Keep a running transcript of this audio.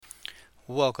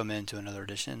Welcome into another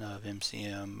edition of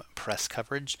MCM Press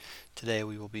Coverage. Today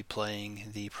we will be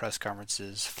playing the press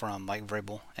conferences from Mike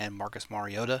Vrabel and Marcus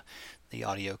Mariota. The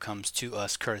audio comes to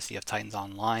us courtesy of Titans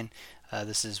Online.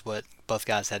 This is what both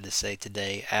guys had to say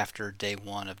today after day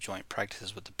one of joint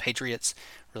practices with the Patriots.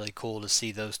 Really cool to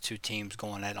see those two teams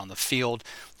going at it on the field.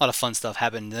 A lot of fun stuff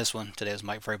happened in this one. Today was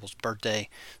Mike Vrabel's birthday,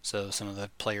 so some of the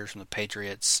players from the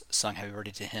Patriots sung happy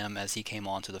birthday to him as he came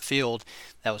onto the field.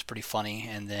 That was pretty funny.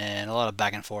 And then a lot of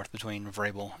back and forth between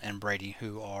Vrabel and Brady,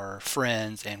 who are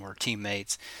friends and were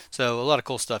teammates. So a lot of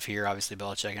cool stuff here. Obviously,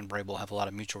 Belichick and Vrabel have a lot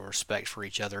of mutual respect for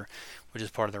each other, which is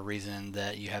part of the reason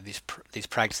that you have these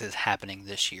practices happening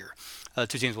this year.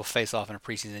 Two teams will face off in a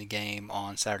preseason game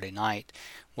on Saturday night.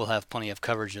 We'll have plenty of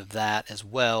coverage of that as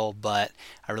well, but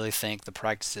I really think the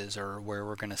practices are where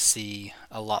we're going to see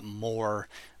a lot more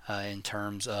in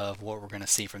terms of what we're going to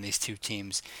see from these two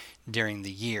teams during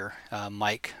the year.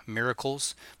 Mike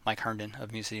Herndon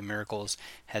of Music City Miracles,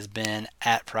 has been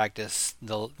at practice.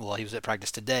 He was at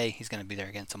practice today. He's going to be there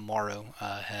again tomorrow.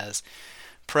 Has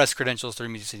press credentials through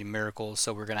Music City Miracles,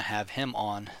 so we're going to have him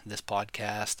on this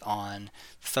podcast on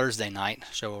Thursday night.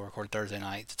 Show will record Thursday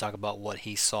night to talk about what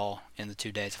he saw in the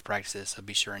 2 days of practices, so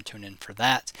be sure and tune in for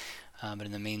that. But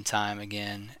in the meantime,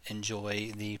 again,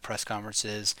 enjoy the press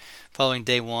conferences following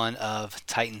day one of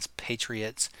Titans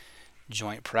Patriots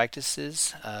joint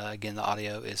practices. Again, the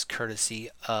audio is courtesy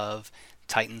of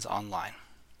Titans Online.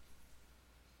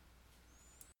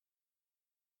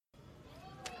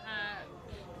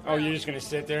 Oh, you're just going to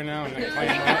sit there now and like claim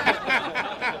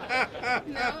up?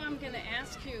 No, I'm going to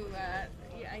ask you.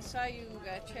 I saw you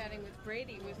chatting with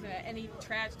Brady. With any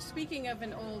trash? Speaking of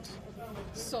an old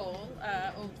soul,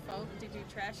 old folk, did you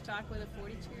trash talk with a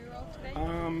 42-year-old today?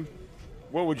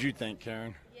 What would you think,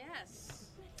 Karen? Yes.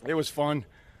 It was fun.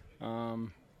 It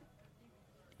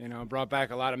brought back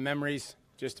a lot of memories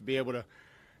just to be able to,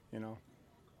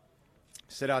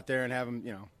 sit out there and have them,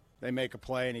 they make a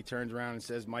play and he turns around and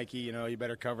says, Mikey, you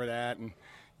better cover that, and,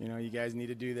 you guys need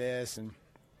to do this. And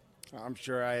I'm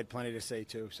sure I had plenty to say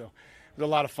too. So it was a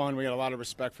lot of fun. We got a lot of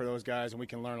respect for those guys, and we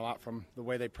can learn a lot from the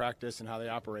way they practice and how they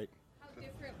operate. How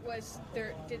different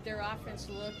did their offense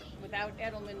look without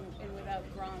Edelman and without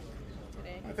Gronk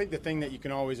today? I think the thing that you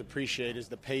can always appreciate is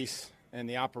the pace and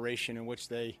the operation in which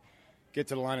they get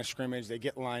to the line of scrimmage, they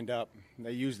get lined up,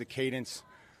 they use the cadence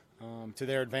to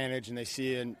their advantage, and they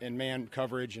see it in man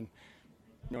coverage and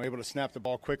able to snap the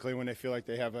ball quickly when they feel like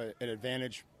they have an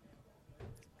advantage.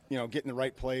 Getting the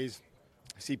right plays,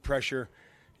 see pressure,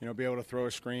 be able to throw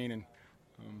a screen, and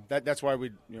that's why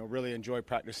we really enjoy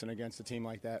practicing against a team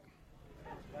like that.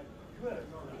 You had a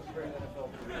great NFL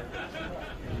career.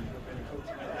 You've been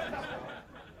coaching guys.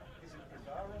 Is it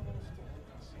desirable to look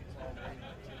and see Tom Brady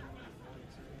continue to 42?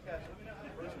 Guys,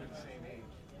 virtually the same age.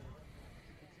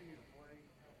 Continue to play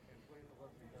and play the love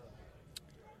he does.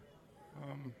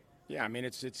 Yeah, I mean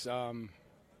it's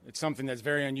something that's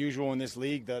very unusual in this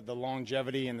league. The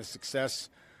longevity and the success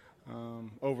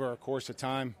over a course of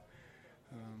time.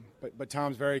 But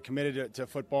Tom's very committed to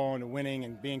football and to winning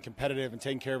and being competitive and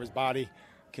taking care of his body,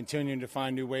 continuing to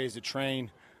find new ways to train.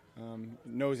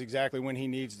 Knows exactly when he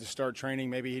needs to start training.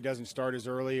 Maybe he doesn't start as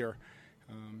early, or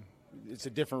it's a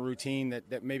different routine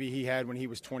that maybe he had when he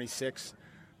was 26.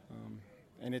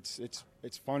 And it's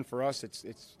fun for us.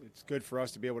 It's good for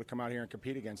us to be able to come out here and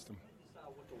compete against them.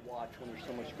 What to watch when there's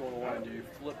so much going on? Do you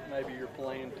flip maybe you're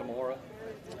playing tomorrow?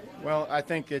 Well, I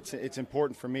think it's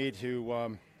important for me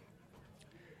to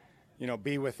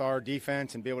be with our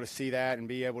defense and be able to see that and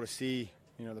be able to see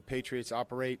the Patriots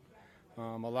operate.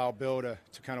 Allow Bill to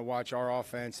kind of watch our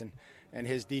offense and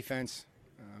his defense.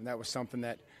 That was something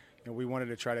that we wanted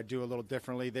to try to do a little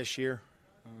differently this year.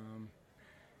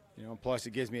 Plus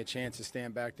it gives me a chance to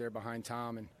stand back there behind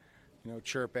Tom and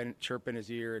chirp in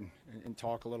his ear and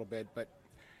talk a little bit. But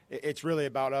it's really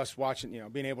about us watching,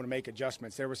 being able to make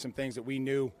adjustments. There were some things that we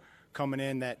knew coming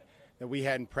in that we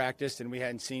hadn't practiced and we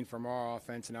hadn't seen from our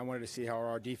offense, and I wanted to see how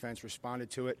our defense responded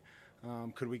to it.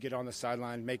 Could we get on the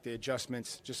sideline, make the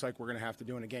adjustments, just like we're going to have to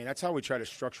do in a game? That's how we try to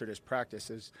structure this practice,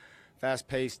 is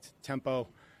fast-paced, tempo,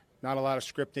 not a lot of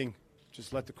scripting.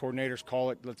 Just let the coordinators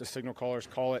call it, let the signal callers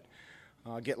call it,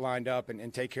 get lined up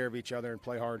and take care of each other and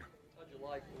play hard. How'd you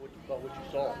like what you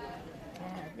saw?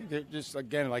 Just,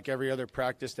 again, like every other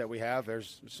practice that we have,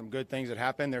 there's some good things that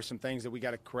happen. There's some things that we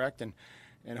got to correct, and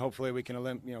hopefully we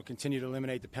can continue to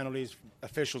eliminate the penalties.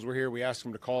 Officials were here. We asked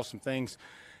them to call some things.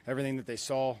 Everything that they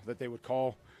saw that they would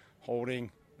call, holding,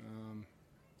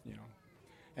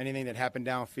 anything that happened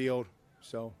downfield.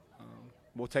 So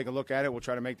we'll take a look at it. We'll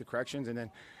try to make the corrections, and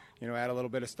then, add a little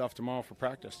bit of stuff tomorrow for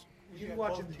practice. You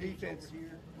watching the defense,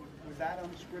 was that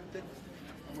unscripted?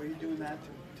 Were you doing that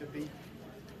to be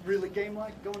really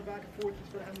game-like, going back and forth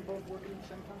instead of having both working at the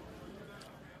same time?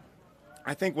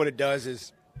 I think what it does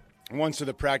is, once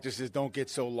the practices don't get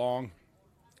so long,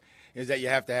 is that you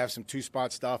have to have some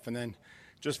two-spot stuff, and then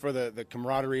just for the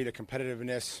camaraderie, the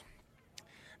competitiveness,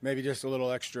 maybe just a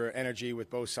little extra energy with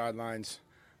both sidelines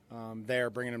there,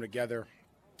 bringing them together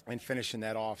and finishing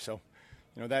that off. So,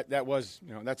 that was,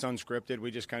 that's unscripted.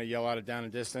 We just kind of yell out it down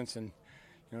and distance, and,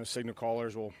 signal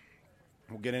callers will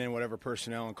get in whatever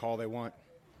personnel and call they want.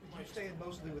 You're staying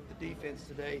mostly with the defense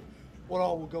today. What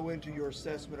all will go into your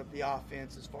assessment of the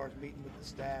offense as far as meeting with the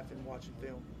staff and watching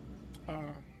film?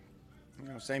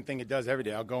 Same thing it does every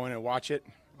day. I'll go in and watch it.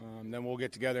 Then we'll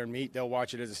get together and meet. They'll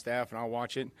watch it as a staff, and I'll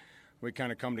watch it. We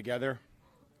kind of come together,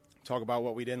 talk about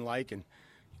what we didn't like, and,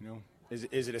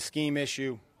 is it a scheme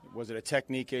issue? Was it a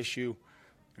technique issue?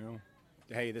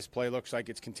 Hey, this play looks like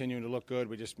it's continuing to look good.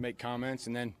 We just make comments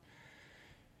and then,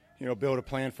 build a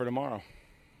plan for tomorrow.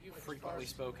 You've frequently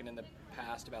spoken in the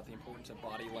past about the importance of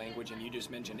body language, and you just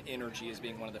mentioned energy as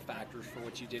being one of the factors for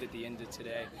what you did at the end of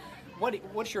today.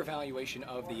 What's your evaluation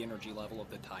of the energy level of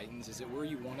the Titans? Is it where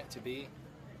you want it to be?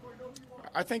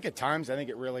 I think at times, I think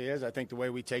it really is. I think the way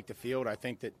we take the field, I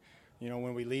think that,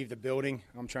 when we leave the building,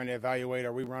 I'm trying to evaluate,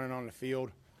 are we running on the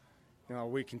field? Are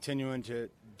we continuing to,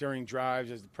 during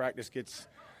drives, as the practice gets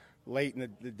late in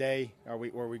the day, are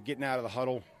we getting out of the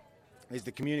huddle? Is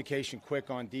the communication quick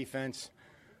on defense?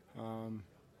 So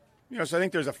I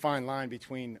think there's a fine line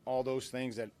between all those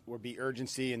things that would be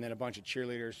urgency and then a bunch of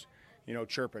cheerleaders,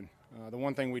 chirping. The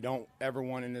one thing we don't ever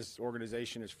want in this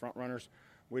organization is front runners.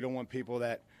 We don't want people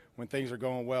that when things are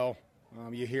going well,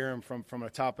 you hear them from the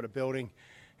top of the building,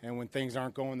 and when things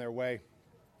aren't going their way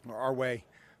or our way,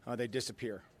 they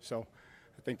disappear. So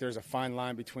I think there's a fine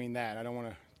line between that. I don't want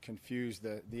to confuse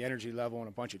the energy level and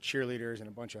a bunch of cheerleaders and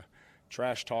a bunch of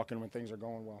trash talking when things are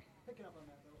going well. Picking up on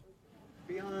that,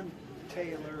 though. Beyond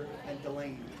Taylor and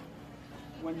Delaney,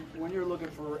 when you're looking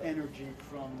for energy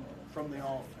from the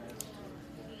offense,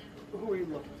 who are you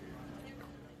looking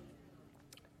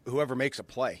to? Whoever makes a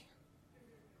play.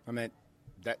 I mean,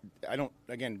 the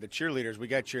cheerleaders, we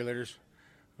got cheerleaders.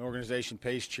 The organization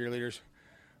pays cheerleaders.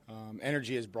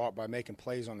 Energy is brought by making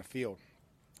plays on the field,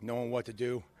 knowing what to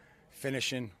do,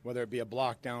 finishing, whether it be a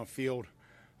block downfield,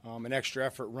 an extra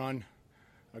effort run,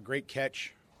 a great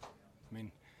catch. I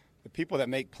mean, the people that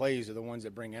make plays are the ones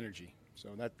that bring energy. So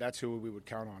that's who we would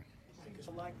count on.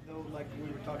 Like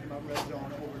we were talking about red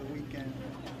zone over the weekend,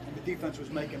 the defense was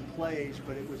making plays,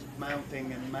 but it was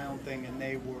mounting, and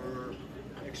they were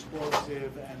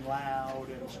explosive and loud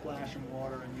and splashing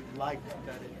water, and you liked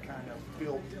that it kind of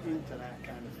built into that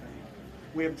kind of thing.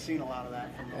 We haven't seen a lot of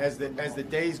that from as the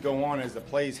days go on, as the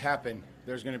plays happen,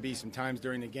 there's going to be some times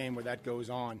during the game where that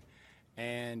goes on,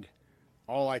 and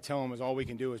all I tell them is all we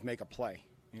can do is make a play.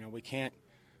 We can't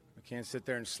sit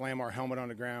there and slam our helmet on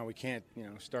the ground. We can't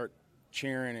start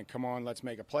cheering and come on, let's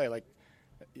make a play. Like,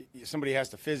 somebody has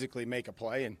to physically make a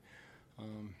play, and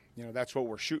that's what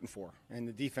we're shooting for. And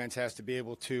the defense has to be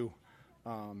able to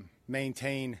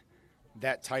maintain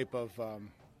that type of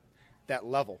that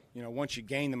level. Once you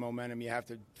gain the momentum, you have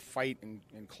to fight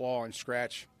and claw and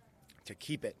scratch to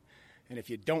keep it. And if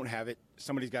you don't have it,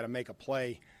 somebody's got to make a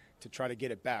play to try to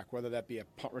get it back, whether that be a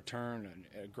punt return,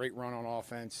 a great run on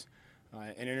offense,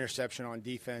 an interception on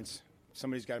defense.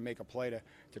 Somebody's got to make a play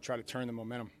to try to turn the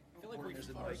momentum. I feel like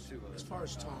as far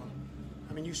as Tom,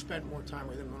 I mean, you spent more time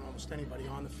with him than almost anybody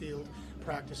on the field,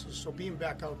 practices. So being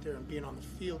back out there and being on the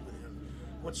field with him,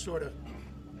 what sort of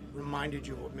reminded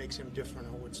you of what makes him different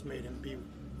or what's made him be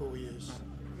who he is?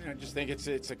 I just think it's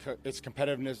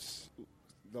competitiveness,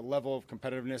 the level of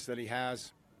competitiveness that he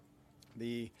has,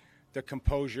 the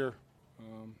composure,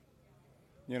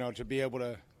 to be able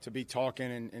to be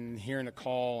talking and hearing the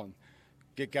call and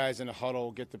get guys in the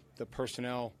huddle, get the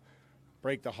personnel,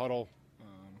 break the huddle.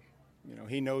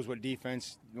 He knows what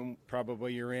defense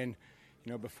probably you're in,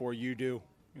 before you do.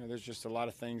 There's just a lot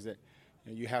of things that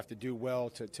you have to do well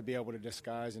to be able to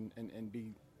disguise and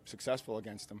be successful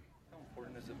against them. How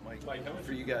important is it, Mike, how much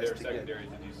for you of guys their to secondaries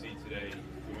did you see today?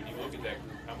 When you look at that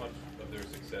group, how much of their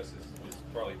success is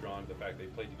probably drawn to the fact they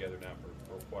played together now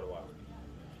for quite a while?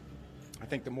 I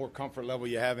think the more comfort level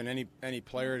you have in any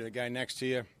player, the guy next to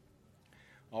you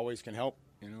always can help.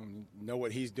 Know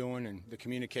what he's doing, and the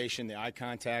communication, the eye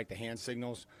contact, the hand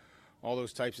signals, all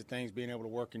those types of things, being able to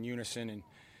work in unison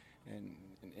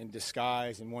and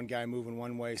disguise, and one guy moving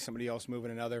one way, somebody else moving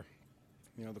another.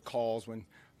 The calls when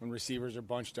receivers are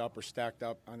bunched up or stacked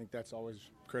up, I think that's always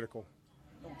critical.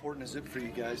 How important is it for you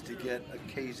guys to get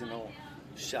occasional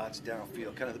shots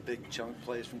downfield, kind of the big chunk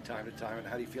plays from time to time, and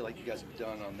how do you feel like you guys have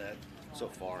done on that so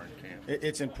far in camp?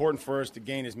 It's important for us to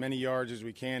gain as many yards as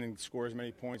we can and score as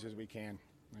many points as we can.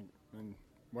 And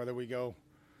whether we go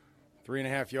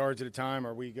 3.5 yards at a time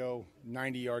or we go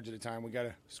 90 yards at a time, we got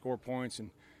to score points. And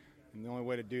the only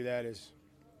way to do that is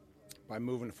by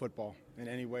moving the football in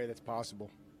any way that's possible.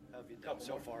 How have you done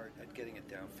so far at getting it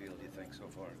downfield, do you think, so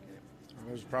far in camp?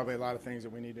 There's probably a lot of things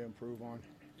that we need to improve on.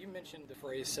 You mentioned the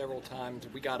phrase several times,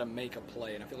 we got to make a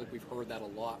play, and I feel like we've heard that a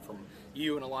lot from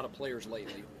you and a lot of players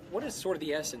lately. What is sort of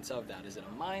the essence of that? Is it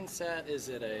a mindset? Is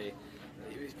it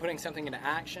putting something into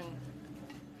action?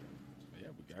 Yeah,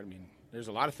 I mean, there's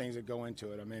a lot of things that go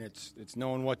into it. I mean, it's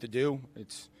knowing what to do.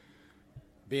 It's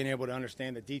being able to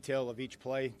understand the detail of each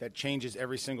play that changes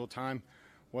every single time,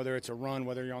 whether it's a run,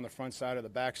 whether you're on the front side or the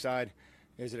back side.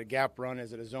 Is it a gap run?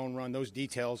 Is it a zone run? Those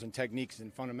details and techniques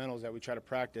and fundamentals that we try to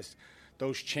practice,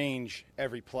 those change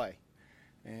every play.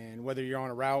 And whether you're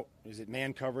on a route, is it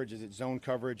man coverage? Is it zone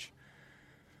coverage?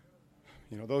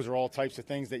 You know, those are all types of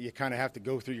things that you kind of have to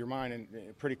go through your mind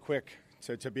and pretty quick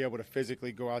to be able to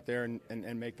physically go out there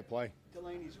and make the play.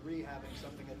 Delaney's rehabbing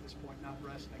something at this point, not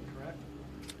resting, correct?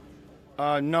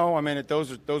 No, I mean,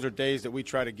 those are days that we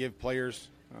try to give players.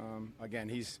 Again,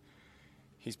 he's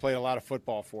played a lot of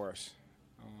football for us.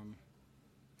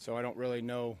 So I don't really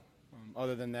know,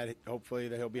 other than that, hopefully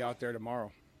that he'll be out there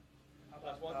tomorrow.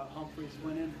 Humphreys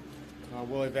winning.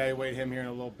 We'll evaluate him here in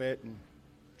a little bit and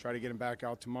try to get him back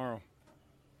out tomorrow.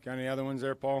 Got any other ones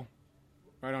there, Paul?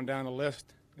 Right on down the list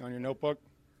on your notebook?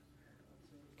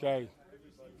 Okay,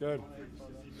 good.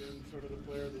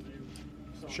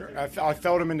 Sure, I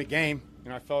felt him in the game.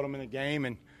 I felt him in the game,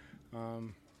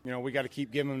 and we got to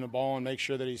keep giving him the ball and make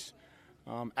sure that he's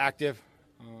active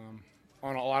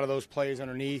on a lot of those plays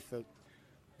underneath.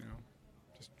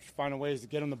 Just finding ways to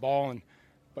get him the ball,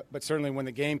 but certainly when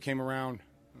the game came around,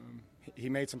 he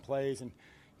made some plays, and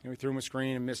we threw him a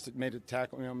screen and made a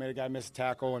tackle. Made a guy miss a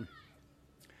tackle, and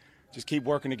just keep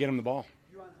working to get him the ball.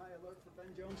 You on high alert for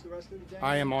Ben Jones the rest of the day?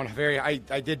 I am on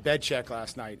I did bed check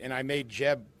last night, and I made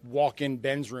Jeb walk in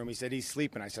Ben's room. He said he's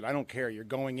sleeping. I said, I don't care. You're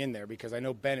going in there because I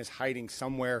know Ben is hiding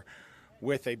somewhere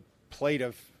with a plate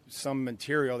of some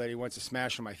material that he wants to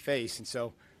smash on my face. And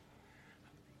so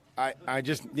I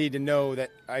just need to know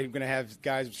that I'm going to have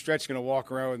guys, Stretch going to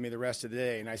walk around with me the rest of the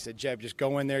day. And I said, Jeb, just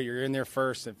go in there. You're in there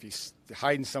first. If he's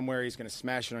hiding somewhere, he's going to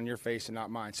smash it on your face and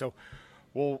not mine. So,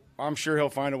 I'm sure he'll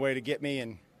find a way to get me,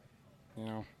 and,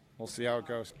 we'll see how it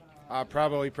goes.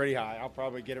 Probably pretty high. I'll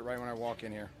probably get it right when I walk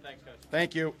in here. Thanks, Coach.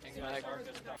 Thank you.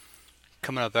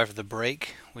 Coming up after the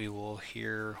break, we will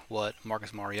hear what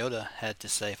Marcus Mariota had to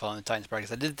say following the Titans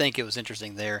practice. I did think it was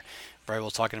interesting there,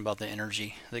 Vrabel talking about the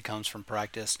energy that comes from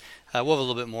practice. We'll have a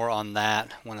little bit more on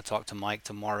that when I talk to Mike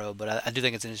tomorrow, but I do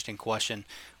think it's an interesting question,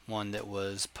 one that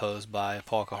was posed by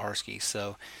Paul Kaharski.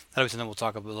 So that'll be something we'll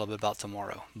talk a little bit about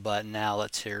tomorrow. But now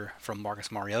let's hear from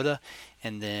Marcus Mariota,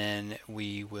 and then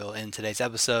we will end today's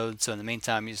episode. So in the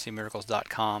meantime,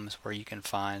 UCMiracles.com is where you can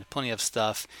find plenty of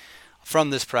stuff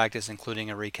from this practice, including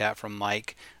a recap from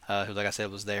Mike, who, like I said,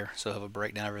 was there. So he'll have a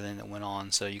breakdown of everything that went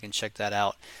on. So you can check that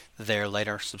out there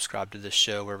later. Subscribe to this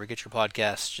show wherever you get your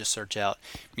podcasts. Just search out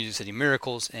Music City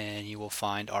Miracles, and you will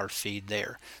find our feed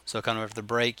there. So coming after the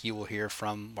break, you will hear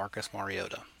from Marcus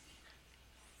Mariota.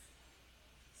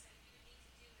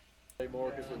 Hey,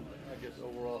 Marcus, and I guess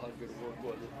overall, how good a work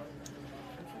was it?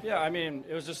 Yeah, I mean,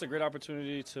 it was just a great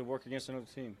opportunity to work against another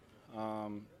team.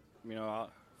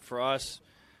 For us,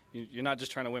 you're not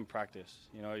just trying to win practice.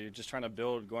 You're just trying to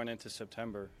build going into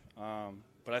September.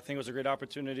 But I think it was a great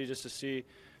opportunity just to see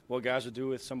what guys would do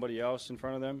with somebody else in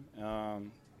front of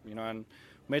them. And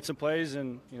made some plays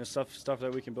and stuff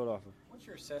that we can build off of. What's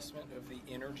your assessment of the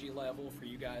energy level for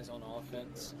you guys on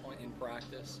offense in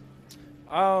practice?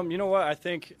 You know what? I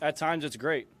think at times it's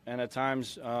great, and at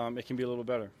times it can be a little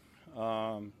better.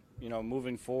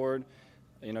 Moving forward,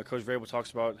 Coach Vrabel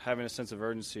talks about having a sense of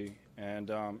urgency, and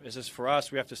it's just for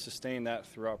us, we have to sustain that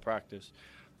throughout practice.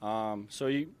 So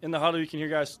in the huddle, you can hear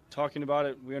guys talking about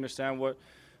it. We understand what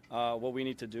we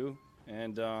need to do,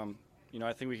 and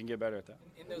I think we can get better at that.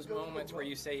 In those moments where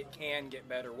you say it can get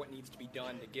better, what needs to be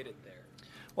done to get it there?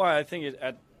 Well, I think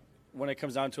when it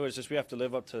comes down to it, it's just we have to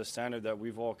live up to the standard that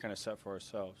we've all kind of set for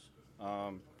ourselves.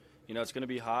 It's going to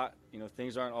be hot.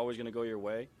 Things aren't always going to go your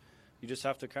way. You just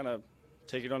have to kind of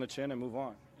take it on the chin and move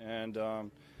on. And,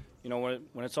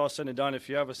 when it's all said and done, if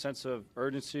you have a sense of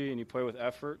urgency and you play with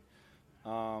effort,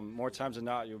 more times than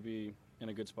not, you'll be in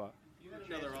a good spot.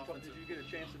 Did you get a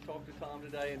chance to talk to Tom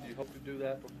today, and do you hope to do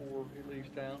that before he leaves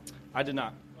town? I did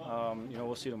not.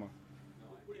 We'll see tomorrow.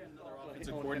 It's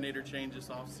a coordinator change this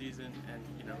offseason,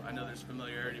 and, I know there's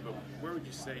familiarity, but where would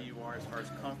you say you are as far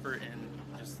as comfort and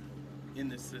just in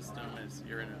this system as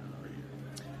you're in another year?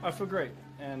 I feel great,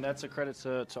 and that's a credit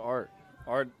to Art.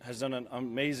 Art has done an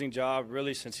amazing job,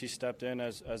 really, since he stepped in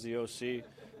as the OC,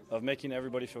 of making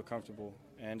everybody feel comfortable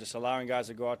and just allowing guys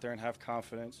to go out there and have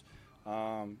confidence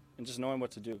and just knowing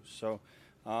what to do. So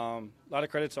a lot of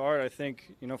credit to Art. I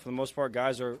think, for the most part,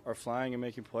 guys are flying and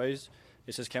making plays.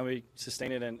 It's just, can we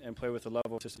sustain it and play with the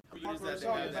level of consistency? What does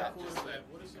that have that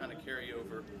kind of carry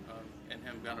over and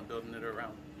him kind of building it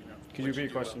around? Could you repeat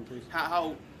your question, please?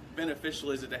 How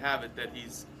beneficial is it to have it that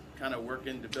he's kind of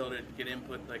working to build it, get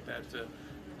input like that,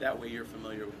 that way you're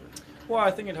familiar with it? Well, I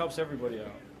think it helps everybody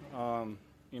out.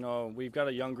 We've got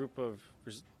a young group of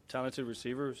talented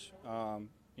receivers,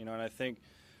 and I think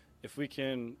if we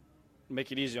can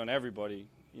make it easy on everybody,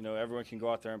 everyone can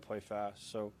go out there and play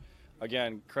fast. So,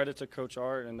 again, credit to Coach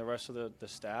Art and the rest of the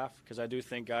staff, because I do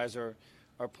think guys are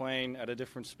playing at a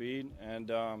different speed,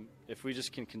 and if we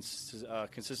just can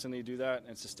consistently do that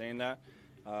and sustain that,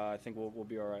 I think we'll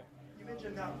be all right. You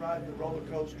mentioned not riding the roller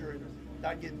coaster and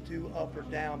not getting too up or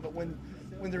down, but when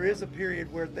there is a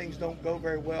period where things don't go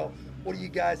very well, what do you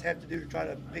guys have to do to try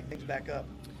to pick things back up?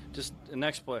 Just the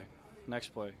next play.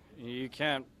 You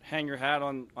can't hang your hat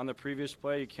on the previous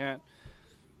play. You can't,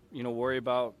 worry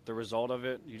about the result of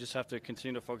it. You just have to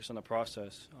continue to focus on the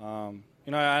process.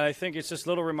 I think it's just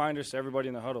little reminders to everybody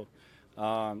in the huddle.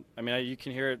 You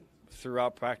can hear it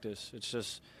throughout practice. It's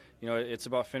just, it's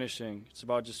about finishing. It's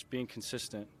about just being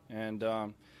consistent. And,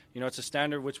 it's a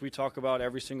standard which we talk about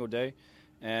every single day.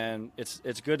 And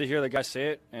it's good to hear the guys say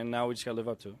it, and now we just got to live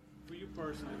up to it. For you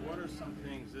personally, what are some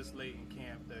things this late in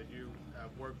camp that you have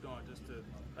worked on just to,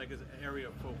 as an area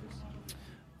of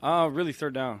focus? Really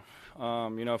third down.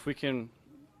 If we can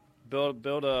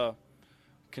build a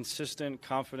consistent,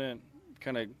 confident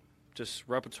kind of just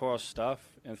repertoire of stuff,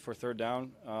 and for third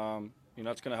down,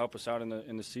 it's going to help us out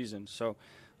in the season. So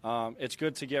it's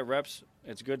good to get reps.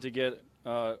 It's good to get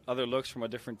other looks from a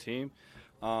different team.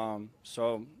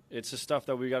 So it's the stuff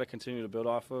that we got to continue to build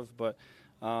off of. But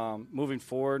moving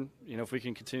forward, if we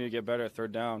can continue to get better at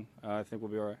third down, I think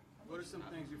we'll be all right. What are some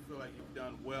things you feel like you've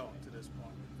done well to this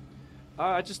point?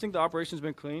 I just think the operation's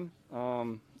been clean.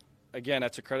 Again,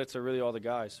 that's a credit to really all the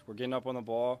guys. We're getting up on the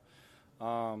ball,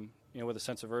 with a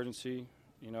sense of urgency.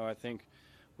 I think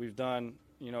we've done,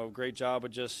 a great job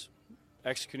of just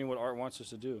executing what Art wants us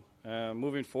to do.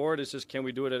 Moving forward, it's just, can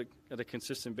we do it at a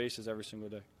consistent basis every single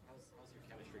day? How's your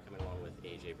chemistry coming along with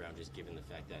A.J. Brown, just given the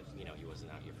fact that, he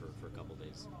wasn't out here for a couple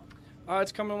days?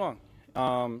 It's coming along.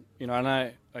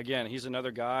 And he's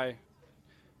another guy,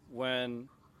 when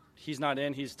he's not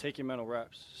in, he's taking mental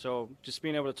reps. So just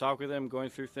being able to talk with him, going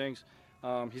through things,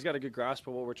 he's got a good grasp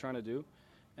of what we're trying to do.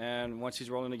 And once he's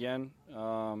rolling again,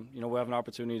 we'll have an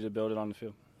opportunity to build it on the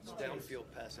field. What's the downfield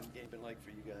passing game been like for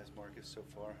you guys, Marcus, so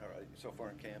far? So far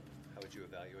in camp, how would you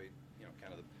evaluate,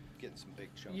 kind of getting some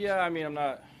big chunks? Yeah,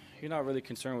 you're not really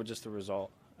concerned with just the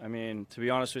result. To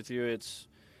be honest with you, it's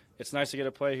nice to get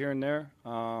a play here and there,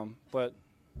 but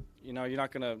you're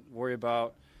not going to worry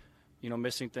about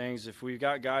missing things. If we've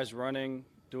got guys running,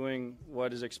 doing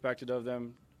what is expected of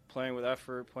them, playing with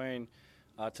effort, playing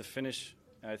to finish,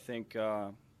 I think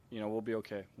we'll be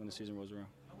okay when the season rolls around.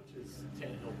 How much has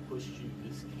Tannehill pushed you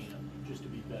this camp just to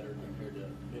be better compared to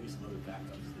maybe some other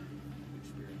backups that you've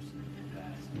experienced in the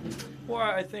past? Well,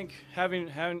 I think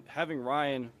having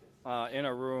Ryan in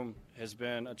a room has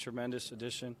been a tremendous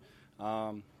addition.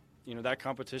 That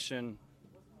competition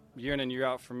year in and year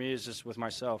out for me is just with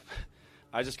myself.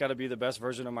 I just got to be the best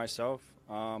version of myself.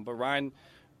 But Ryan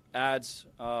adds,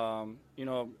 a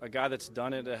guy that's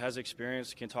done it, that has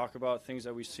experience, can talk about things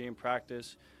that we see in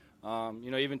practice.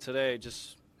 Even today,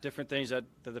 just different things that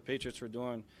the Patriots were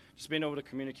doing, just being able to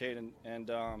communicate and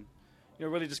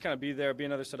really just kind of be there, be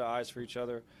another set of eyes for each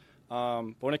other.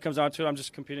 But when it comes down to it, I'm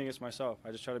just competing against myself.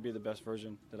 I just try to be the best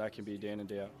version that I can be day in and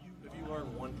day out. Have you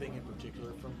learned one thing in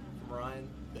particular from Ryan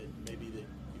that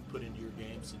you've put into your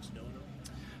game since knowing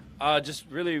him? Just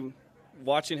really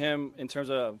watching him in terms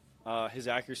of his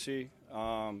accuracy,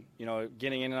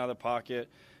 getting in and out of the pocket.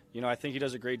 I think he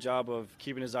does a great job of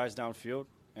keeping his eyes downfield.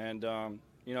 And,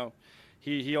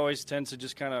 he always tends to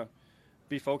just kind of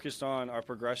be focused on our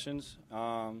progressions.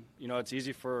 It's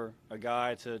easy for a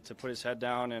guy to put his head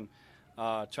down and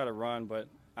try to run. But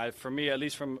for me, at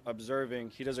least from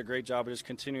observing, he does a great job of just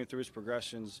continuing through his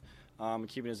progressions and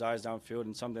keeping his eyes downfield,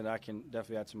 and something that I can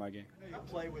definitely add to my game. You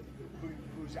play with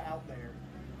who's out there,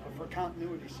 but for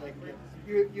continuity's sake,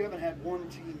 you haven't had one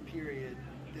team period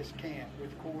this camp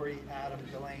with Corey, Adam,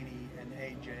 Delaney, and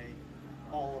A.J.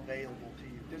 all available to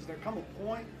you. Does there come a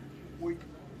point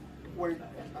where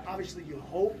obviously you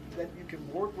hope that you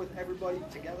can work with everybody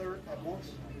together at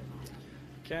once?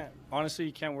 Honestly,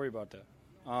 you can't worry about that.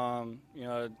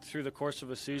 Through the course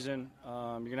of a season,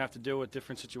 you're going to have to deal with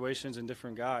different situations and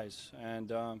different guys. And,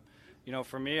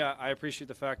 for me, I appreciate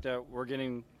the fact that we're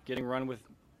getting run with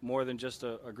more than just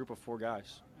a group of 4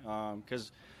 guys.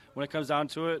 Because when it comes down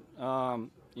to it,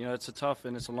 it's a tough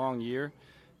and it's a long year.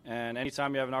 And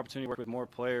anytime you have an opportunity to work with more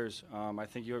players, I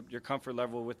think your comfort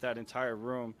level with that entire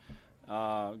room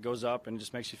goes up and it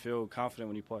just makes you feel confident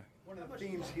when you play. One of the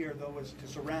themes here, though, is to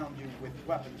surround you with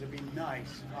weapons. It'd be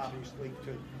nice, obviously,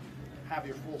 to have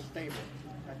your full stable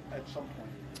at some point.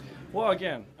 Well,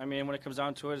 again, when it comes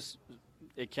down to it,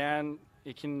 it can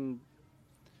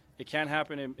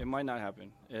happen. It might not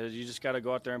happen. You just got to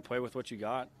go out there and play with what you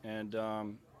got. And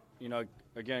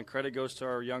again, credit goes to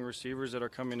our young receivers that are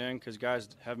coming in because guys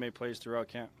have made plays throughout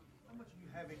camp. How much are you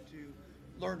having to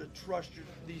learn to trust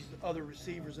these other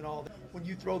receivers and all that? When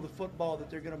you throw the football,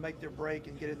 that they're going to make their break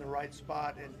and get in the right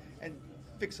spot and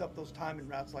fix up those timing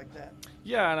routes like that?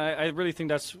 Yeah, and I really think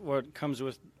that's what comes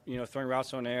with throwing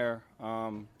routes on air,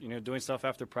 doing stuff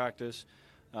after practice.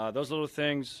 Those little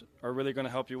things are really going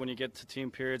to help you when you get to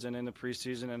team periods and in the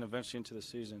preseason and eventually into the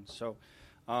season. So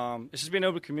it's just being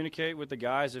able to communicate with the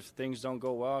guys if things don't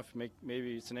go well, if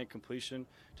maybe it's an incompletion,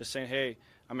 just saying, hey,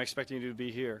 I'm expecting you to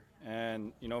be here.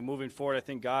 And, moving forward, I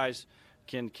think guys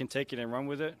can take it and run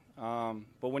with it.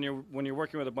 But when you're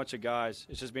working with a bunch of guys,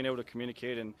 it's just being able to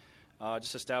communicate and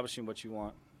just establishing what you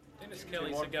want. Dennis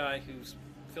Kelly's a guy who's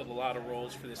filled a lot of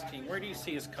roles for this team. Where do you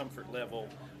see his comfort level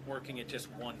working at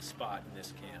just one spot in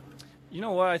this camp? You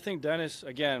know what? I think Dennis,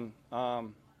 again,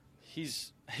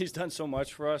 he's done so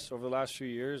much for us over the last few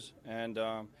years. And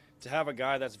to have a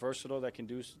guy that's versatile, that can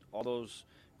do all those,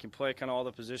 can play kind of all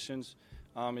the positions,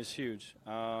 is huge.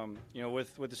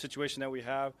 With the situation that we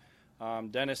have,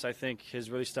 Dennis, I think, has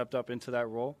really stepped up into that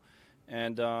role.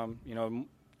 And,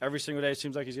 every single day it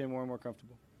seems like he's getting more and more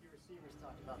comfortable. Your receivers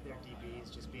talked about their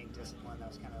DBs just being disciplined. That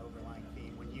was kind of overlying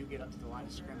theme. When you get up to the line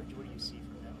of scrimmage, what do you see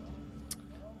from them?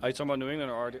 Are you talking about New England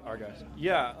or our guys?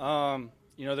 Yeah,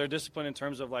 they're disciplined in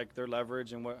terms of like their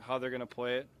leverage and how they're going to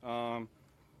play it.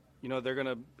 They're going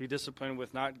to be disciplined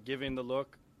with not giving the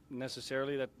look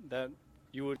necessarily that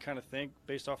you would kind of think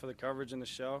based off of the coverage in the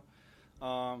shell.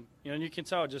 And you can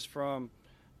tell just from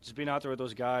just being out there with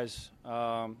those guys,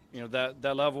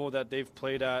 that level that they've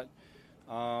played at,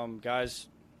 guys,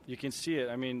 you can see it.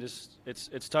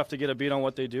 It's tough to get a beat on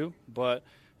what they do, but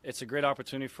it's a great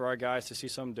opportunity for our guys to see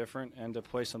something different and to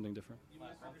play something different. You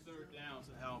mentioned third downs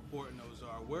and how important those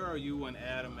are. Where are you and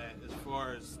Adam at as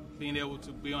far as being able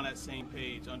to be on that same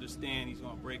page, understand he's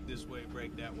going to break this way,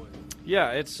 break that way?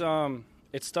 Yeah, it's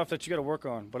stuff that you got to work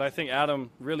on. But I think Adam,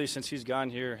 really, since he's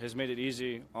gotten here, has made it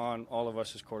easy on all of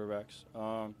us as quarterbacks.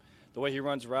 The way he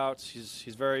runs routes,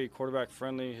 he's very quarterback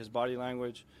friendly, his body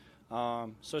language.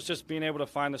 So it's just being able to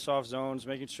find the soft zones,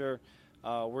 making sure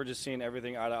we're just seeing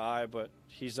everything eye to eye. But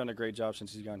he's done a great job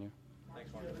since he's gotten here.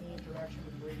 Thanks, Mark. Did you have any interaction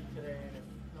with Brady today? And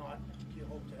if not, do you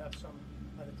hope to have some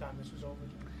by the time this is over?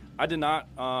 I did not.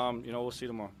 We'll see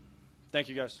tomorrow. Thank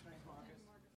you, guys.